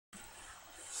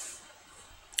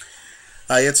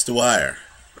Hi, it's Dwyer,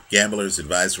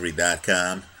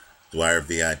 gamblersadvisory.com,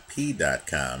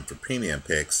 DwyerVIP.com for premium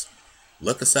picks.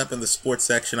 Look us up in the sports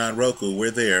section on Roku. We're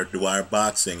there, Dwyer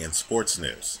Boxing and Sports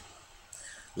News.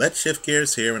 Let's shift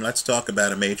gears here and let's talk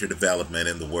about a major development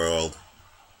in the world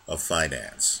of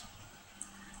finance.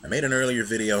 I made an earlier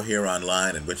video here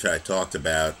online in which I talked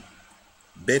about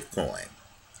Bitcoin.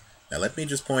 Now let me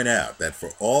just point out that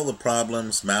for all the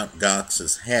problems Mt. Gox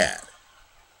has had,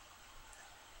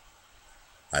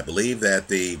 I believe that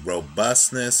the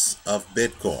robustness of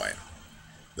Bitcoin,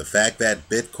 the fact that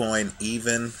Bitcoin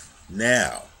even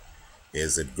now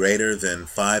is at greater than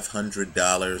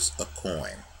 $500 a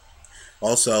coin,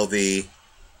 also the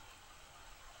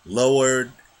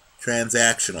lowered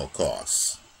transactional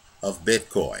costs of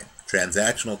Bitcoin,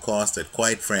 transactional costs that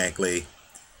quite frankly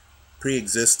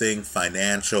pre-existing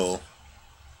financial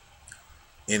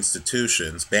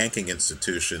institutions, banking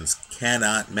institutions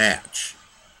cannot match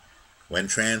when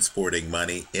transporting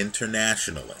money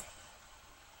internationally,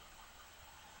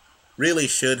 really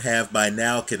should have by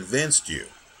now convinced you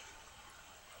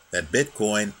that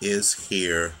Bitcoin is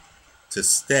here to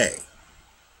stay.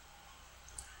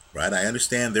 Right? I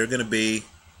understand there are going to be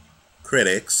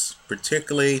critics,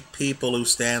 particularly people who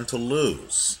stand to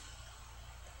lose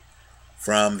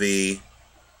from the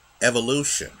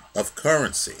evolution of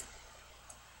currency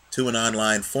to an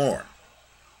online form.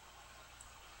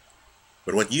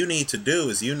 But what you need to do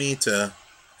is you need to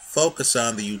focus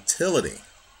on the utility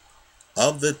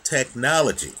of the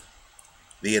technology,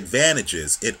 the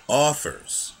advantages it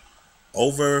offers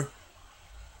over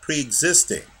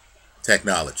pre-existing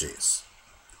technologies,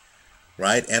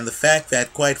 right? And the fact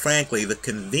that, quite frankly, the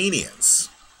convenience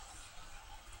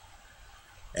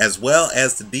as well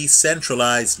as the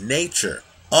decentralized nature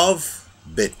of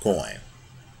Bitcoin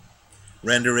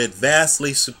render it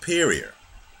vastly superior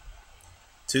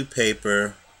to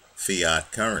paper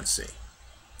fiat currency.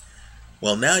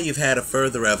 Well, now you've had a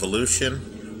further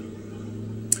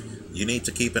evolution. You need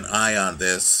to keep an eye on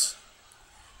this.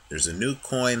 There's a new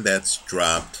coin that's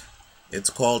dropped. It's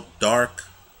called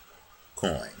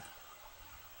Darkcoin.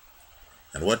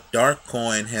 And what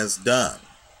Darkcoin has done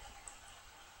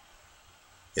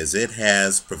is it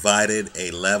has provided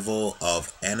a level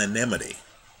of anonymity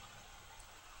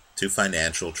to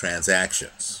financial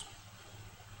transactions.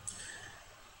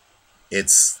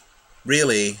 It's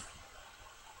really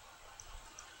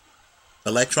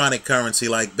electronic currency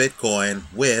like Bitcoin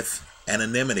with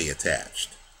anonymity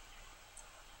attached.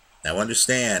 Now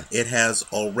understand, it has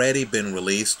already been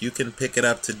released. You can pick it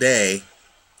up today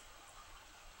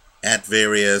at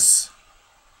various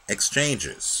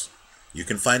exchanges. You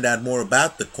can find out more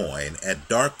about the coin at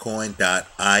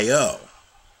darkcoin.io.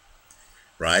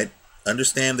 Right?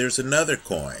 Understand there's another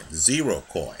coin, Zero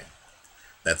Coin,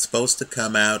 that's supposed to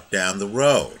come out down the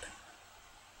road.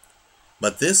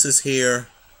 But this is here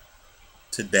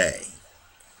today.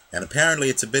 And apparently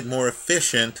it's a bit more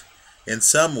efficient in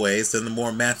some ways than the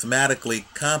more mathematically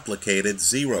complicated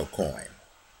Zero Coin.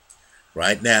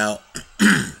 Right now,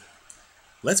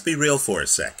 let's be real for a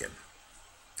second.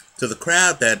 To the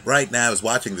crowd that right now is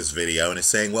watching this video and is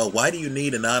saying, well, why do you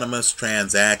need anonymous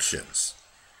transactions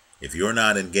if you're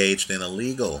not engaged in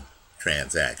illegal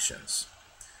transactions?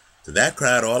 To that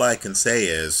crowd, all I can say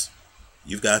is,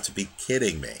 you've got to be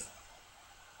kidding me.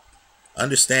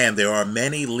 Understand, there are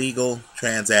many legal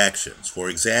transactions. For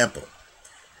example,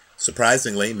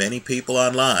 surprisingly, many people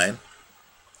online,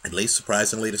 at least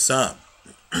surprisingly to some,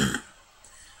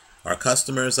 are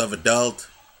customers of adult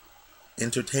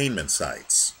entertainment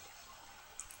sites.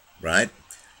 Right?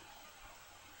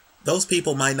 Those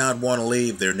people might not want to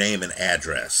leave their name and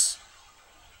address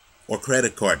or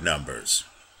credit card numbers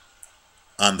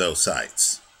on those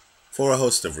sites for a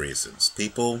host of reasons.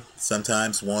 People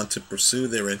sometimes want to pursue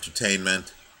their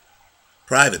entertainment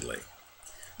privately.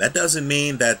 That doesn't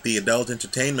mean that the adult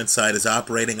entertainment site is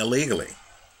operating illegally.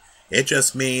 It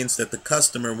just means that the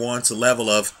customer wants a level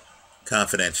of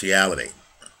confidentiality.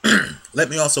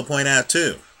 Let me also point out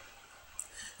too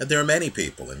that there are many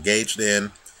people engaged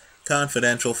in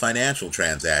confidential financial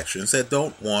transactions that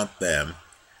don't want them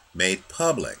made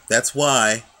public. That's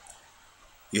why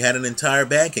you had an entire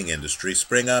banking industry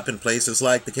spring up in places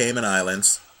like the Cayman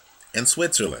Islands and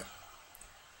Switzerland.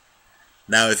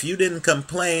 Now, if you didn't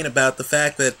complain about the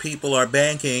fact that people are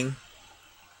banking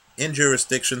in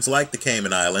jurisdictions like the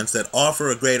Cayman Islands that offer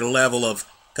a greater level of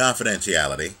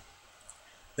confidentiality,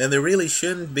 then there really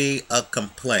shouldn't be a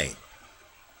complaint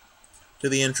to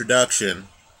the introduction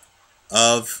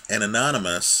of an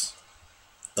anonymous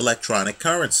electronic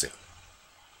currency.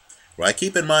 Right?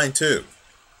 Keep in mind, too,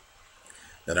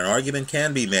 that an argument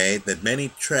can be made that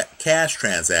many cash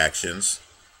transactions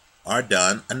are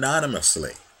done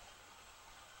anonymously.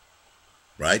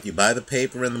 Right? You buy the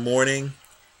paper in the morning,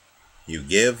 you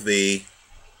give the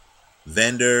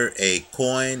vendor a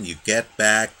coin, you get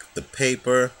back the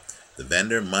paper. The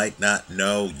vendor might not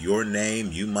know your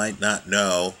name, you might not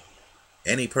know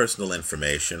any personal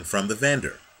information from the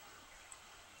vendor.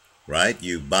 Right?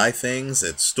 You buy things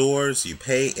at stores, you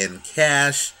pay in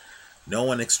cash, no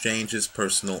one exchanges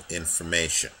personal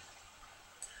information.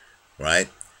 Right?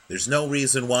 There's no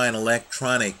reason why an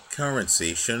electronic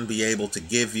currency shouldn't be able to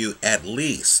give you at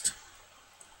least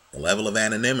the level of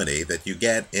anonymity that you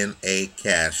get in a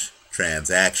cash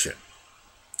transaction.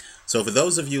 So for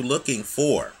those of you looking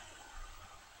for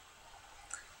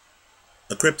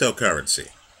a cryptocurrency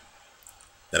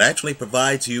that actually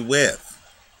provides you with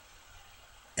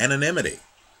anonymity,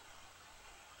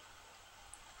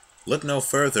 look no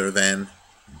further than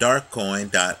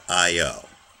Darkcoin.io.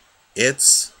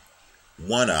 It's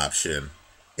one option.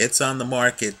 It's on the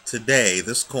market today.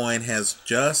 This coin has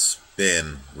just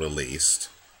been released.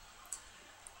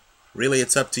 Really,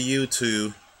 it's up to you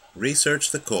to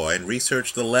research the coin,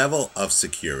 research the level of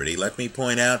security. Let me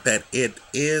point out that it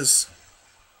is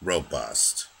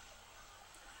robust.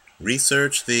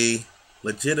 Research the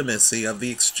legitimacy of the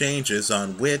exchanges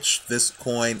on which this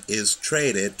coin is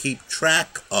traded. Keep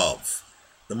track of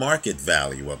the market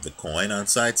value of the coin on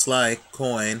sites like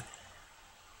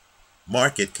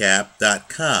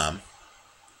coinmarketcap.com,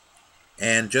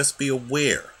 and just be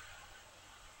aware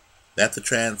that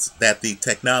the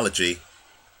technology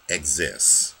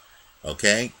exists.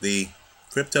 Okay? The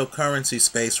cryptocurrency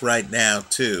space right now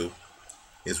too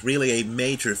is really a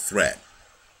major threat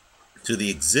to the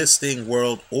existing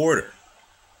world order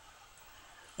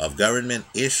of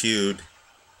government-issued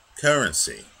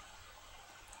currency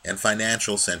and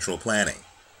financial central planning.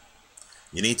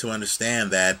 You need to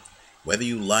understand that whether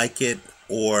you like it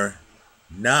or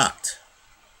not,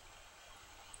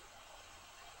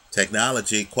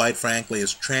 technology, quite frankly,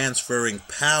 is transferring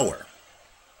power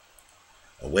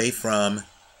away from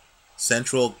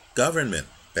central government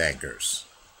bankers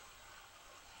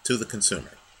to the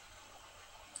consumer.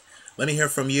 Let me hear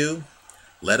from you.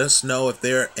 Let us know if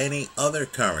there are any other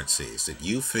currencies that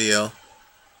you feel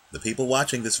the people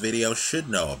watching this video should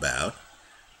know about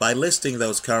by listing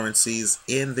those currencies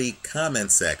in the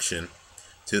comment section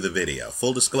to the video.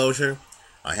 Full disclosure,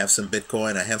 I have some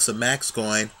Bitcoin, I have some Max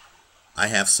Coin, I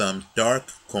have some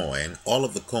Darkcoin. All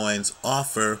of the coins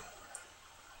offer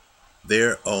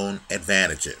their own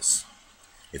advantages.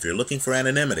 If you're looking for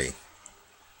anonymity,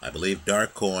 I believe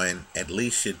Darkcoin at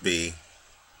least should be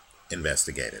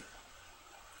investigated.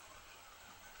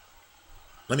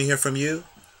 Let me hear from you.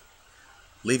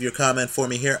 Leave your comment for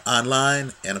me here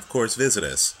online, and of course visit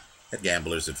us at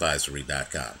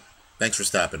gamblersadvisory.com. Thanks for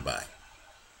stopping by.